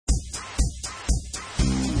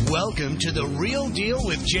Welcome to The Real Deal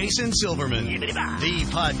with Jason Silverman, the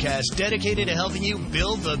podcast dedicated to helping you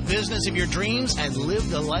build the business of your dreams and live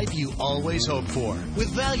the life you always hoped for, with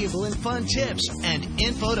valuable and fun tips and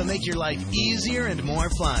info to make your life easier and more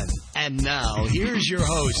fun. And now, here's your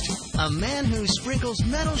host, a man who sprinkles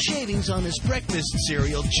metal shavings on his breakfast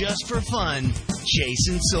cereal just for fun,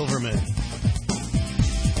 Jason Silverman.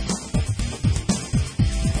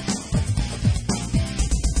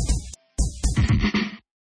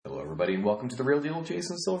 Everybody, and welcome to The Real Deal with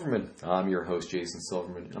Jason Silverman. I'm your host, Jason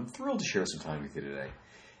Silverman, and I'm thrilled to share some time with you today.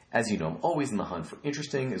 As you know, I'm always in the hunt for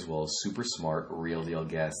interesting as well as super smart real deal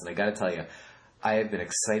guests, and I gotta tell you, I have been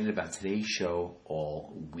excited about today's show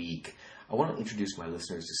all week. I want to introduce my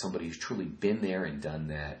listeners to somebody who's truly been there and done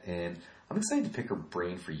that, and I'm excited to pick her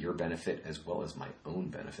brain for your benefit as well as my own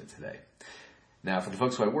benefit today. Now, for the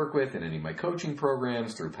folks who I work with in any of my coaching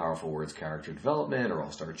programs, through Powerful Words Character Development or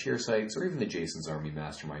All-Star Cheer Sites, or even the Jason's Army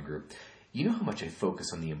Mastermind Group, you know how much I focus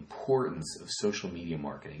on the importance of social media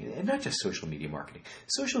marketing. And not just social media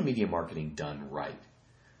marketing done right.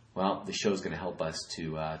 Well, the show is going to help us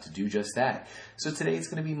to do just that. So today it's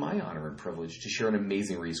going to be my honor and privilege to share an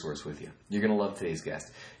amazing resource with you. You're going to love today's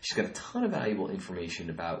guest. She's got a ton of valuable information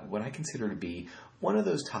about what I consider to be one of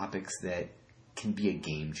those topics that can be a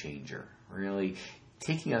game changer. Really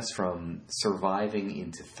taking us from surviving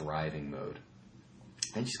into thriving mode.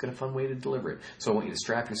 And she's got a fun way to deliver it. So I want you to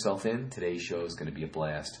strap yourself in. Today's show is going to be a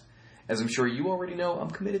blast. As I'm sure you already know,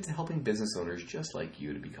 I'm committed to helping business owners just like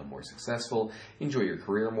you to become more successful, enjoy your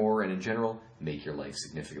career more, and in general, make your life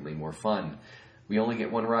significantly more fun. We only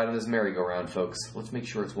get one ride on this merry-go-round, folks. Let's make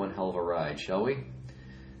sure it's one hell of a ride, shall we?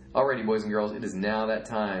 Alrighty, boys and girls, it is now that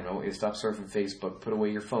time. I want you to stop surfing Facebook, put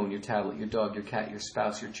away your phone, your tablet, your dog, your cat, your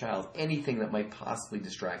spouse, your child, anything that might possibly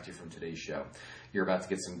distract you from today's show. You're about to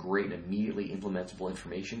get some great and immediately implementable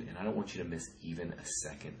information, and I don't want you to miss even a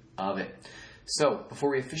second of it. So, before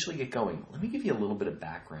we officially get going, let me give you a little bit of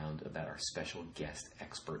background about our special guest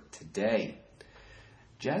expert today.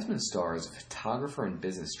 Jasmine Star is a photographer and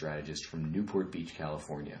business strategist from Newport Beach,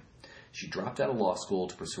 California. She dropped out of law school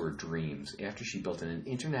to pursue her dreams. After she built an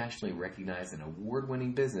internationally recognized and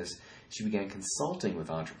award-winning business, she began consulting with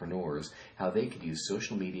entrepreneurs how they could use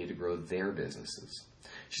social media to grow their businesses.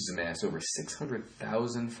 She's amassed over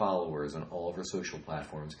 600,000 followers on all of her social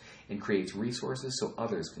platforms and creates resources so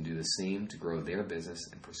others can do the same to grow their business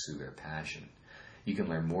and pursue their passion. You can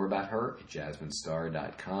learn more about her at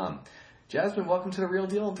JasmineStar.com. Jasmine, welcome to The Real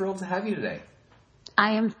Deal. I'm thrilled to have you today.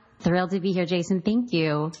 I am thrilled to be here, Jason. Thank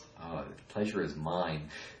you. Oh, the pleasure is mine.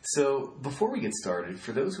 So before we get started,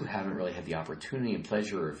 for those who haven't really had the opportunity and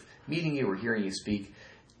pleasure of meeting you or hearing you speak,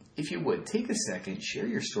 if you would, take a second, share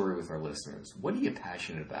your story with our listeners. What are you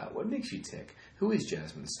passionate about? What makes you tick? Who is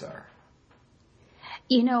Jasmine Star?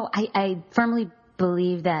 You know, I firmly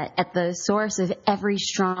believe that at the source of every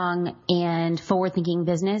strong and forward-thinking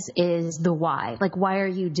business is the why. Like, why are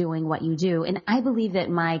you doing what you do? And I believe that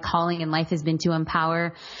my calling in life has been to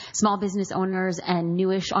empower small business owners and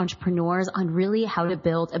newish entrepreneurs on really how to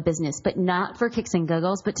build a business, but not for kicks and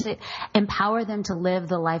giggles, but to empower them to live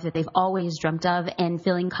the life that they've always dreamt of and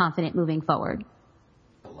feeling confident moving forward.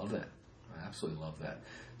 I love that. I absolutely love that.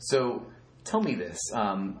 So tell me this.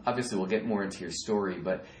 Obviously, we'll get more into your story,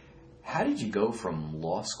 but how did you go from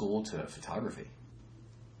law school to photography?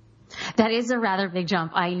 That is a rather big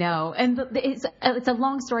jump, I know. And it's a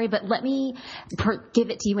long story, but let me give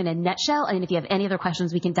it to you in a nutshell. And if you have any other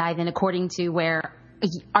questions, we can dive in according to where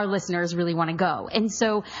our listeners really want to go. And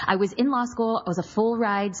so I was in law school. I was a full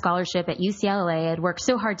ride scholarship at UCLA. I'd worked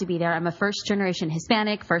so hard to be there. I'm a first generation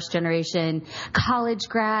Hispanic, first generation college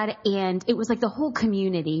grad. And it was like the whole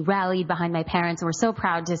community rallied behind my parents and were so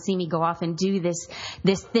proud to see me go off and do this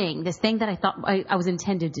thing that I thought I was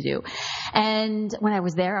intended to do. And when I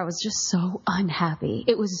was there, I was just so unhappy.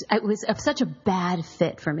 It was such a bad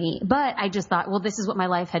fit for me. But I just thought, well, this is what my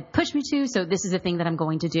life had pushed me to. So this is the thing that I'm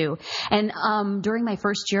going to do. And during my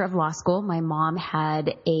first year of law school, my mom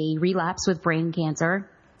had a relapse with brain cancer.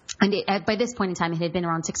 And by this point in time, it had been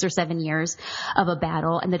around 6 or 7 years of a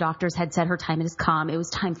battle, and the doctors had said her time has come. It was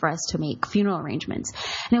time for us to make funeral arrangements.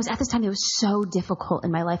 And it was at this time, it was so difficult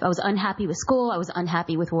in my life. I was unhappy with school. I was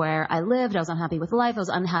unhappy with where I lived. I was unhappy with life. I was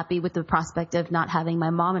unhappy with the prospect of not having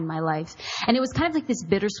my mom in my life. And it was kind of like this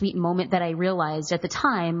bittersweet moment that I realized at the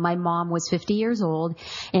time my mom was 50 years old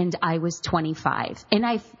and I was 25. And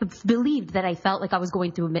I believed that I felt like I was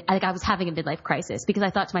going through, like I was having a midlife crisis, because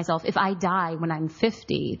I thought to myself, if I die when I'm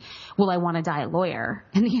 50, will I want to die a lawyer?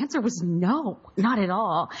 And the answer was no, not at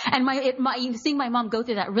all. And seeing my mom go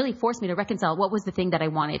through that really forced me to reconcile what was the thing that I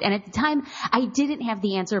wanted. And at the time, I didn't have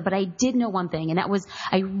the answer, but I did know one thing, and that was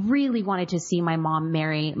I really wanted to see my mom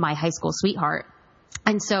marry my high school sweetheart.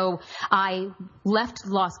 And so I left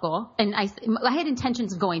law school, and I had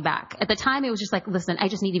intentions of going back. At the time, it was just like, listen, I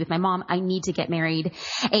just need to be with my mom. I need to get married.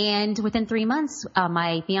 And within 3 months,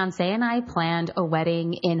 my fiance and I planned a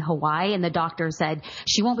wedding in Hawaii, and the doctor said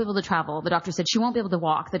she won't be able to travel. The doctor said she won't be able to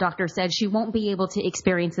walk. The doctor said she won't be able to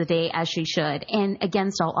experience the day as she should. And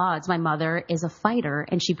against all odds, my mother is a fighter,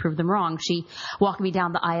 and she proved them wrong. She walked me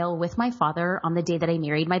down the aisle with my father on the day that I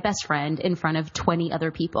married my best friend in front of 20 other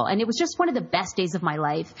people. And it was just one of the best days of my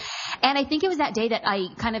life. And I think it was that day that I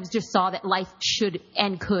kind of just saw that life should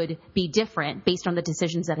and could be different based on the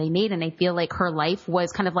decisions that I made. And I feel like her life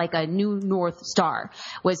was kind of like a new North Star,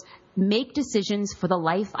 was make decisions for the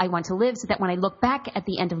life I want to live so that when I look back at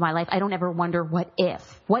the end of my life, I don't ever wonder what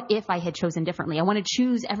if I had chosen differently. I want to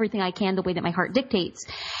choose everything I can the way that my heart dictates.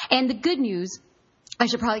 And the good news, I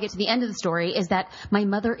should probably get to the end of the story, is that my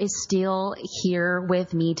mother is still here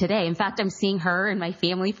with me today. In fact, I'm seeing her and my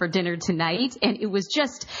family for dinner tonight. And it was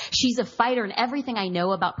just, she's a fighter, and everything I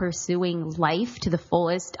know about pursuing life to the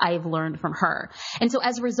fullest, I've learned from her. And so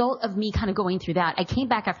as a result of me kind of going through that, I came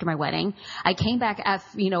back after my wedding. I came back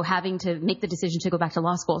after, having to make the decision to go back to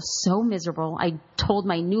law school, so miserable. I told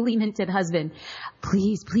my newly minted husband,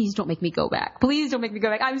 please don't make me go back. Please don't make me go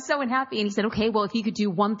back. I'm so unhappy. And he said, okay, well, if you could do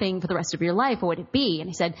one thing for the rest of your life, what would it be? And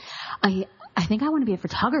I said, I think I want to be a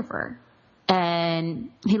photographer. And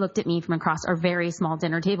he looked at me from across our very small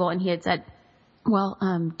dinner table, and he had said, well,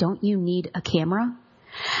 don't you need a camera?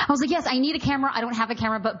 I was like, yes, I need a camera. I don't have a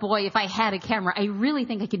camera, but boy, if I had a camera, I really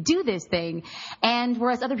think I could do this thing. And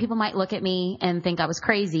whereas other people might look at me and think I was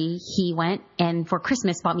crazy, he went and for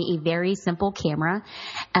Christmas bought me a very simple camera.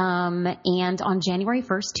 And on January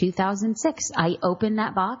 1st, 2006, I opened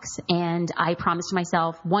that box and I promised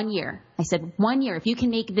myself 1 year. I said, 1 year, if you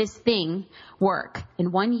can make this thing work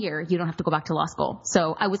in 1 year, you don't have to go back to law school.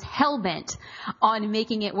 So I was hell-bent on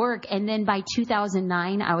making it work. And then by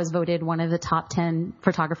 2009, I was voted one of the top 10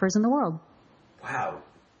 photographers in the world. Wow,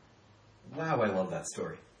 I love that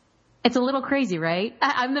story. It's a little crazy, right?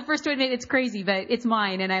 I'm the first to admit it's crazy, but it's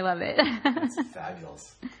mine and I love it. That's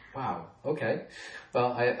fabulous. Wow. Okay.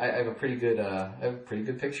 Well, I have a pretty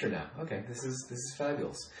good picture now. Okay. This is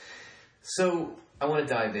fabulous. So I want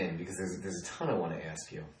to dive in because there's a ton I want to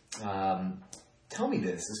ask you. Tell me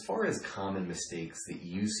this, as far as common mistakes that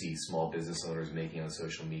you see small business owners making on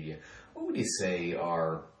social media, what would you say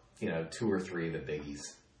are, 2 or 3 of the biggies?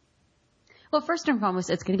 Well, first and foremost,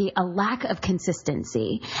 it's going to be a lack of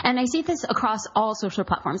consistency, and I see this across all social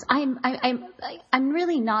platforms. I'm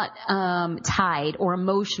really not tied or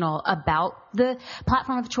emotional about the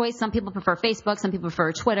platform of choice. Some people prefer Facebook, some people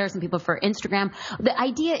prefer Twitter, some people prefer Instagram. The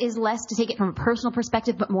idea is less to take it from a personal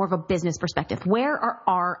perspective, but more of a business perspective. Where are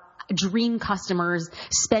our dream customers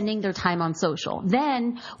spending their time on social?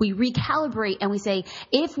 Then we recalibrate and we say,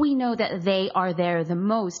 if we know that they are there the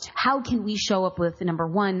most, how can we show up with, number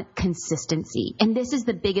one, consistency? And this is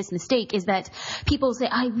the biggest mistake, is that people say,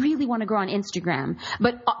 I really want to grow on Instagram,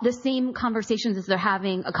 but the same conversations that they're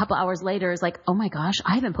having a couple hours later is like, oh my gosh,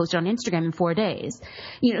 I haven't posted on Instagram in 4 days.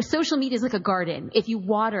 Social media is like a garden. If you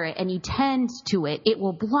water it and you tend to it, it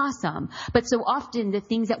will blossom. But so often the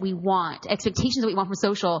things that we want, expectations that we want from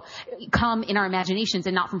social, come in our imaginations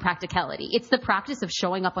and not from practicality. It's the practice of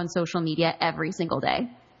showing up on social media every single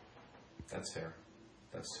day. That's fair.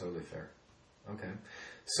 That's totally fair. Okay.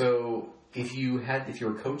 So if you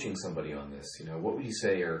were coaching somebody on this, what would you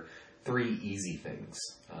say are 3 easy things?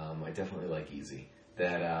 I definitely like easy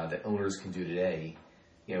that owners can do today,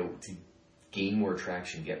 to gain more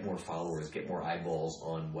traction, get more followers, get more eyeballs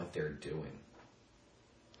on what they're doing.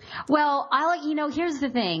 Well, here's the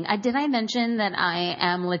thing. Did I mention that I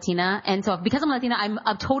am Latina? And so because I'm Latina,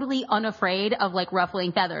 I'm totally unafraid of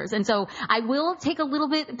ruffling feathers. And so I will take a little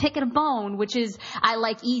bit, pick at a bone, which is I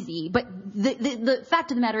like easy. But the fact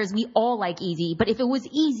of the matter is we all like easy. But if it was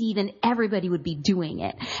easy, then everybody would be doing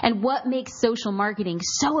it. And what makes social marketing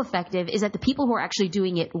so effective is that the people who are actually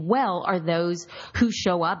doing it well are those who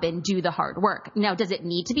show up and do the hard work. Now, does it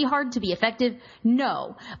need to be hard to be effective?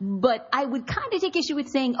 No. But I would kind of take issue with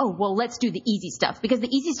saying, oh, well, let's do the easy stuff, because the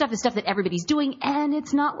easy stuff is stuff that everybody's doing and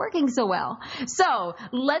it's not working so well. So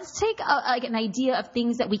let's take an idea of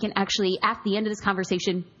things that we can actually, at the end of this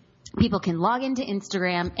conversation, people can log into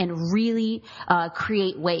Instagram and really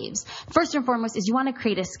create waves. First and foremost is you want to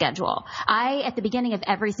create a schedule. At the beginning of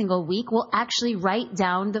every single week, will actually write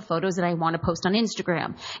down the photos that I want to post on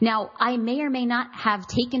Instagram. Now, I may or may not have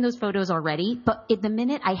taken those photos already, but at the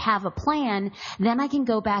minute I have a plan, then I can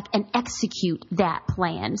go back and execute that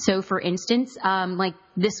plan. So for instance, like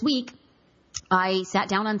this week, I sat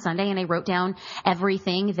down on Sunday and I wrote down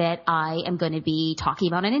everything that I am going to be talking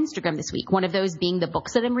about on Instagram this week. One of those being the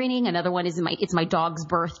books that I'm reading. Another one is it's my dog's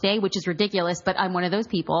birthday, which is ridiculous, but I'm one of those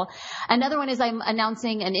people. Another one is I'm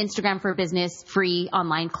announcing an Instagram for Business free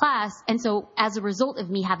online class. And so as a result of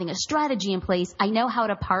me having a strategy in place, I know how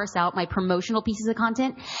to parse out my promotional pieces of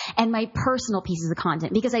content and my personal pieces of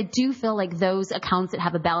content, because I do feel like those accounts that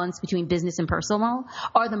have a balance between business and personal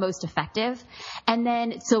are the most effective. And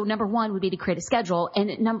then, so number one would be to create a schedule.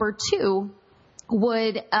 And number two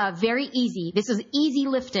would, very easy. This is easy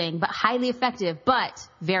lifting, but highly effective, but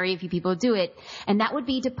very few people do it. And that would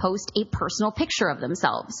be to post a personal picture of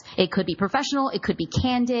themselves. It could be professional. It could be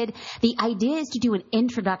candid. The idea is to do an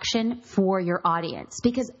introduction for your audience,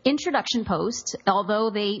 because introduction posts, although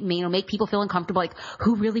they may make people feel uncomfortable, like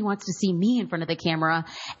who really wants to see me in front of the camera,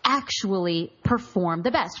 actually perform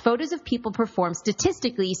the best. Photos of people perform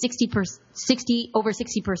statistically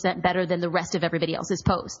 60% better than the rest of everybody else's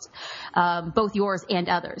posts, both yours and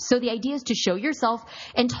others. So the idea is to show yourself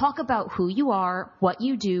and talk about who you are, what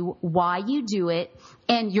you do, why you do it,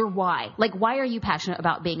 and your why. Like, why are you passionate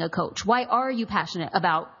about being a coach? Why are you passionate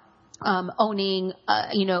about owning,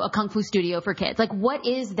 a kung fu studio for kids? Like, what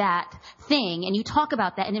is that thing? And you talk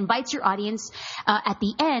about that and invites your audience, at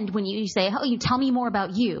the end when you say, oh, you tell me more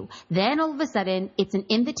about you. Then all of a sudden it's an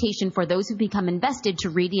invitation for those who become invested to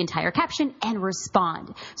read the entire caption and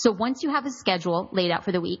respond. So once you have a schedule laid out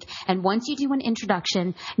for the week, and once you do an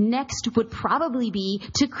introduction, next would probably be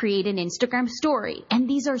to create an Instagram story. And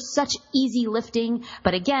these are such easy lifting,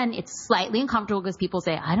 but again, it's slightly uncomfortable because people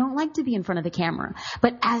say, I don't like to be in front of the camera.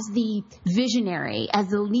 But as the visionary, as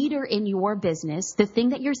the leader in your business, the thing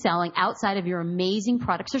that you're selling outside of your amazing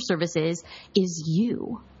products or services is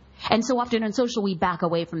you. And so often on social, we back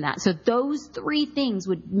away from that. So those three things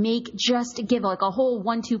would give like a whole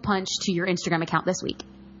 1-2 punch to your Instagram account this week.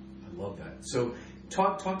 I love that. So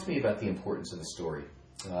talk to me about the importance of the story.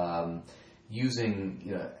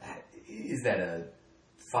 Using, is that a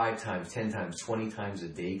 5 times, 10 times, 20 times a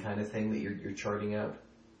day kind of thing that you're charting out?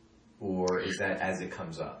 Or is that as it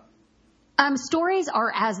comes up? Stories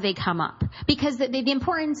are as they come up, because the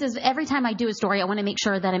importance is every time I do a story, I want to make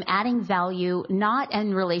sure that I'm adding value, not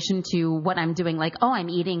in relation to what I'm doing, like, oh, I'm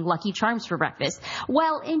eating Lucky Charms for breakfast.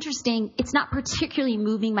 Well, interesting, it's not particularly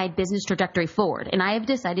moving my business trajectory forward. And I have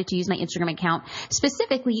decided to use my Instagram account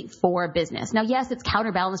specifically for business. Now, yes, it's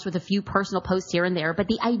counterbalanced with a few personal posts here and there, but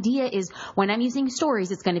the idea is when I'm using stories,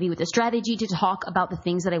 it's going to be with a strategy to talk about the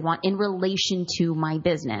things that I want in relation to my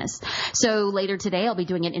business. So later today, I'll be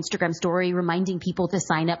doing an Instagram story reminding people to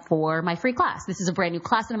sign up for my free class. This is a brand new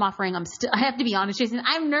class that I'm offering. I have to be honest, Jason,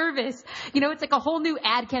 I'm nervous. It's like a whole new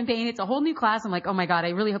ad campaign. It's a whole new class. I'm like, oh my God,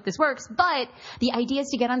 I really hope this works. But the idea is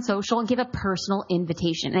to get on social and give a personal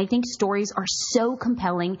invitation. And I think stories are so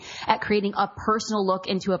compelling at creating a personal look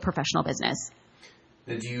into a professional business.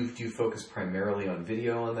 Now, do you focus primarily on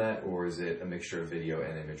video on that, or is it a mixture of video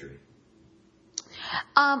and imagery?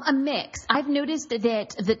 A mix. I've noticed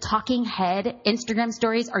that the talking head Instagram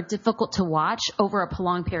stories are difficult to watch over a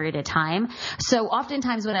prolonged period of time. So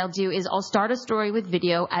oftentimes what I'll do is I'll start a story with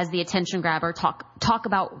video as the attention grabber, talk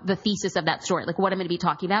about the thesis of that story, like what I'm going to be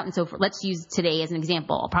talking about. And so let's use today as an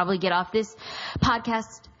example. I'll probably get off this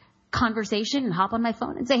podcast conversation and hop on my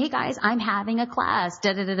phone and say, hey guys, I'm having a class,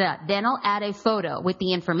 Then I'll add a photo with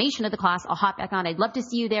the information of the class. I'll hop back on. I'd love to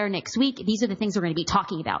see you there next week. These are the things we're going to be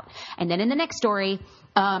talking about. And then in the next story,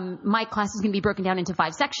 my class is going to be broken down into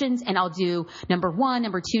 5 sections, and I'll do number 1,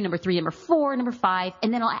 number 2, number 3, number 4, number 5,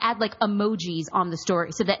 and then I'll add like emojis on the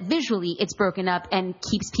story so that visually it's broken up and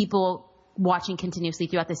keeps people watching continuously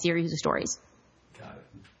throughout the series of stories. Got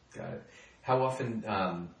it. How often,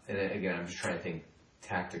 and again, I'm just trying to think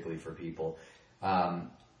tactically for people,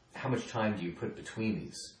 how much time do you put between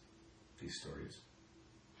these stories?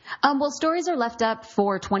 Well, stories are left up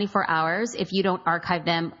for 24 hours if you don't archive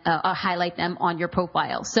them, highlight them on your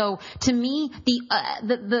profile. So to me,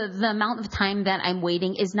 the amount of time that I'm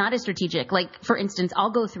waiting is not as strategic. Like, for instance,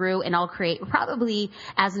 I'll go through and I'll create probably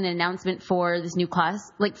as an announcement for this new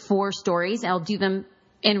class, like 4 stories, and I'll do them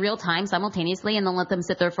in real time simultaneously, and then let them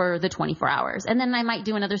sit there for the 24 hours. And then I might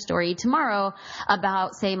do another story tomorrow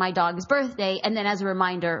about, say, my dog's birthday, and then as a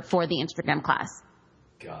reminder for the Instagram class.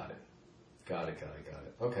 Got it.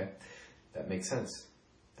 Okay. That makes sense.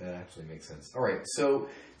 That actually makes sense. All right, so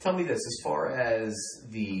tell me this: as far as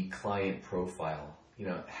the client profile,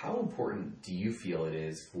 how important do you feel it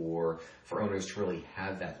is for owners to really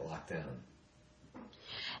have that locked down?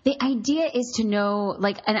 The idea is to know,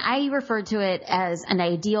 and I refer to it as an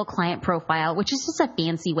ideal client profile, which is just a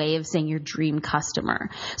fancy way of saying your dream customer.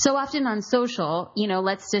 So often on social,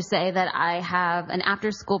 let's just say that I have an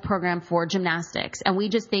after-school program for gymnastics, and we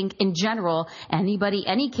just think in general, any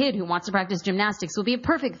kid who wants to practice gymnastics will be a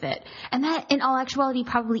perfect fit. And that, in all actuality,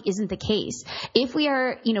 probably isn't the case. If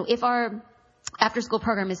our after-school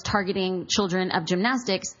program is targeting children of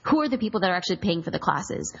gymnastics, who are the people that are actually paying for the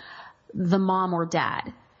classes? The mom or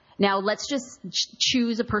dad. Now, let's just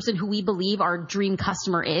choose a person who we believe our dream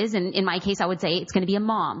customer is. And in my case, I would say it's going to be a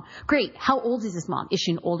mom. Great. How old is this mom? Is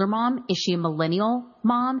she an older mom? Is she a millennial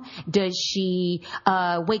mom? Does she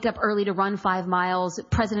wake up early to run 5 miles,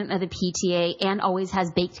 president of the PTA, and always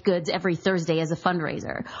has baked goods every Thursday as a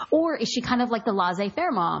fundraiser? Or is she kind of like the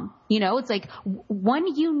laissez-faire mom? It's like when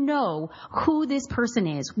you know who this person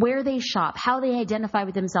is, where they shop, how they identify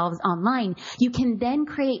with themselves online, you can then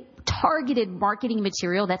create targeted marketing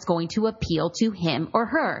material that's going to appeal to him or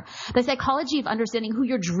her. The psychology of understanding who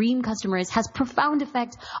your dream customer is has profound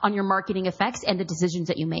effect on your marketing effects and the decisions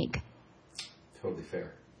that you make. Totally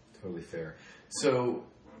fair. Totally fair. So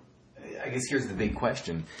I guess here's the big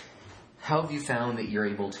question. How have you found that you're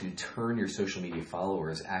able to turn your social media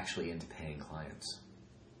followers actually into paying clients?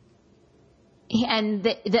 And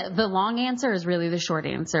the long answer is really the short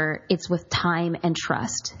answer. It's with time and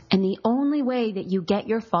trust. And the only way that you get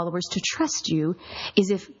your followers to trust you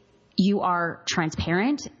is if you are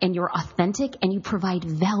transparent and you're authentic and you provide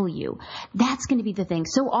value. That's going to be the thing.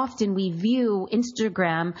 So often we view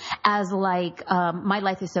Instagram as my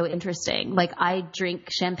life is so interesting. I drink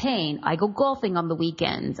champagne. I go golfing on the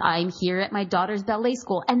weekends. I'm here at my daughter's ballet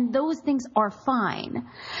school. And those things are fine.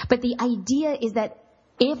 But the idea is that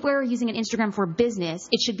if we're using an Instagram for business,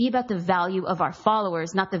 it should be about the value of our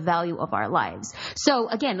followers, not the value of our lives. So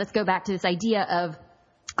again, let's go back to this idea of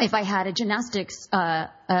if I had a gymnastics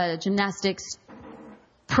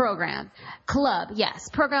program, club, yes,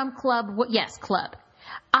 program, club, yes, club.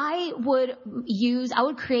 I would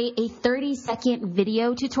create a 30-second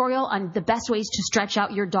video tutorial on the best ways to stretch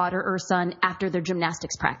out your daughter or son after their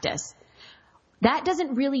gymnastics practice. That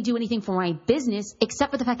doesn't really do anything for my business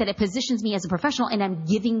except for the fact that it positions me as a professional and I'm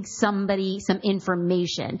giving somebody some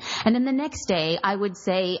information. And then the next day I would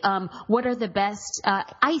say, what are the best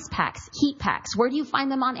ice packs, heat packs? Where do you find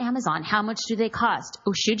them on Amazon? How much do they cost?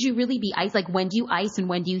 Oh, should you really be ice? When do you ice and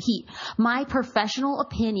when do you heat? My professional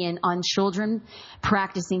opinion on children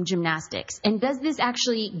practicing gymnastics. And does this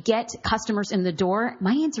actually get customers in the door?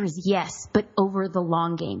 My answer is yes, but over the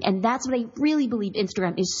long game. And that's what I really believe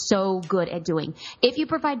Instagram is so good at doing. If you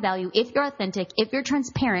provide value, if you're authentic, if you're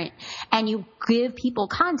transparent, and you give people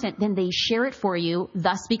content, then they share it for you,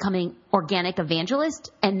 thus becoming organic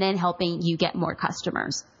evangelist and then helping you get more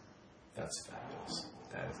customers. That's fabulous.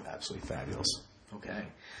 That is absolutely fabulous. Okay.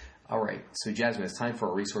 All right. So, Jasmine, it's time for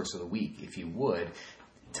our resource of the week. If you would,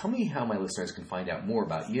 tell me how my listeners can find out more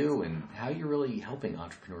about you and how you're really helping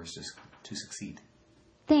entrepreneurs to succeed.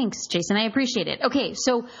 Thanks, Jason. I appreciate it. Okay,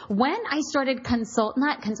 so when I started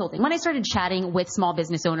when I started chatting with small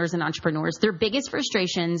business owners and entrepreneurs, their biggest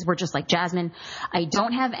frustrations were just like, Jasmine, I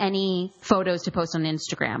don't have any photos to post on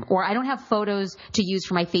Instagram, or I don't have photos to use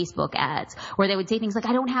for my Facebook ads, or they would say things like,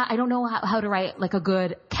 I don't know how to write a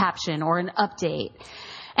good caption or an update.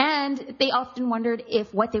 And they often wondered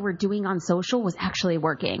if what they were doing on social was actually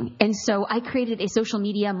working. And so I created a social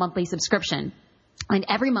media monthly subscription. And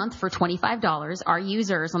every month for $25, our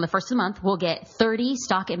users on the first of the month will get 30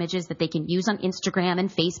 stock images that they can use on Instagram and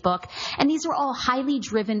Facebook. And these are all highly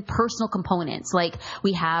driven personal components.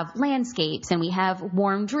 We have landscapes and we have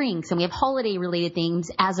warm drinks and we have holiday related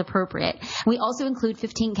things as appropriate. We also include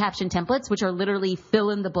 15 caption templates, which are literally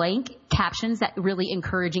fill in the blank captions that really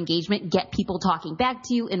encourage engagement, get people talking back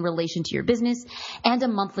to you in relation to your business, and a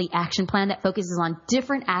monthly action plan that focuses on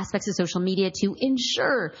different aspects of social media to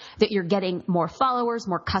ensure that you're getting more followers,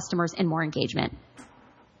 more customers, and more engagement.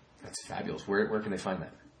 That's fabulous. Where can they find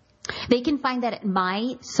that? They can find that at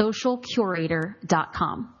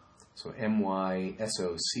mysocialcurator.com. So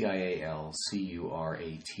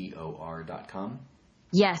mysocialcurator.com.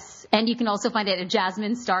 Yes. And you can also find it at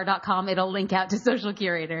jasminestar.com. It'll link out to Social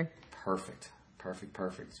Curator. Perfect.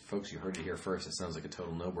 Folks, you heard it here first. It sounds like a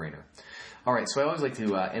total no-brainer. All right. So I always like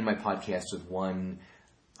to end my podcast with one,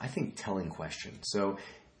 I think, telling question. So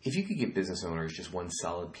if you could give business owners just one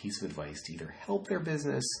solid piece of advice to either help their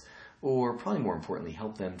business or probably more importantly,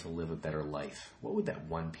 help them to live a better life, what would that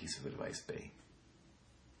one piece of advice be?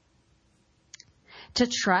 to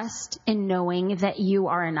trust in knowing that you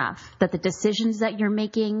are enough, that the decisions that you're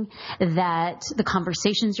making, that the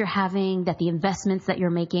conversations you're having, that the investments that you're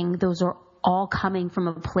making, those are all coming from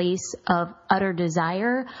a place of utter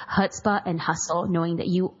desire, chutzpah, and hustle, knowing that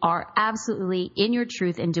you are absolutely in your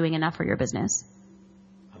truth and doing enough for your business.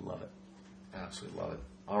 I love it. Absolutely love it.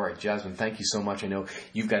 All right, Jasmine, thank you so much. I know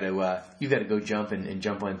you've got to go jump and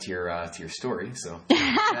jump onto your story. So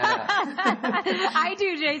I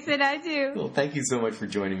do, Jason. I do. Well, thank you so much for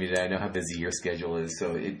joining me today. I know how busy your schedule is,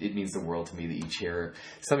 so it means the world to me that you share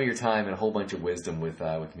some of your time and a whole bunch of wisdom with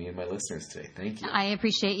me and my listeners today. Thank you. I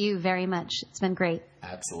appreciate you very much. It's been great.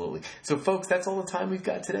 Absolutely. So, folks, that's all the time we've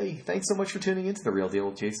got today. Thanks so much for tuning into The Real Deal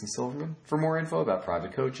with Jason Silverman. For more info about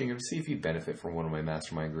private coaching or to see if you benefit from one of my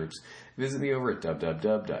mastermind groups, visit me over at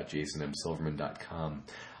www.jasonmsilverman.com.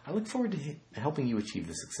 I look forward to helping you achieve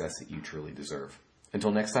the success that you truly deserve.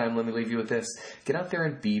 Until next time, let me leave you with this. Get out there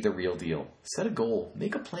and be the real deal. Set a goal,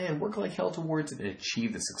 make a plan, work like hell towards it, and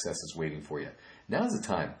achieve the successes waiting for you. Now's the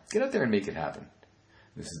time. Get out there and make it happen.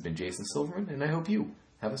 This has been Jason Silverman, and I hope you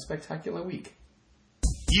have a spectacular week.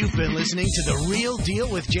 You've been listening to The Real Deal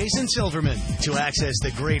with Jason Silverman. To access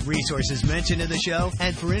the great resources mentioned in the show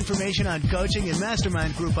and for information on coaching and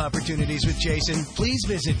mastermind group opportunities with Jason, please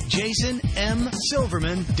visit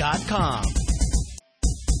jasonmsilverman.com.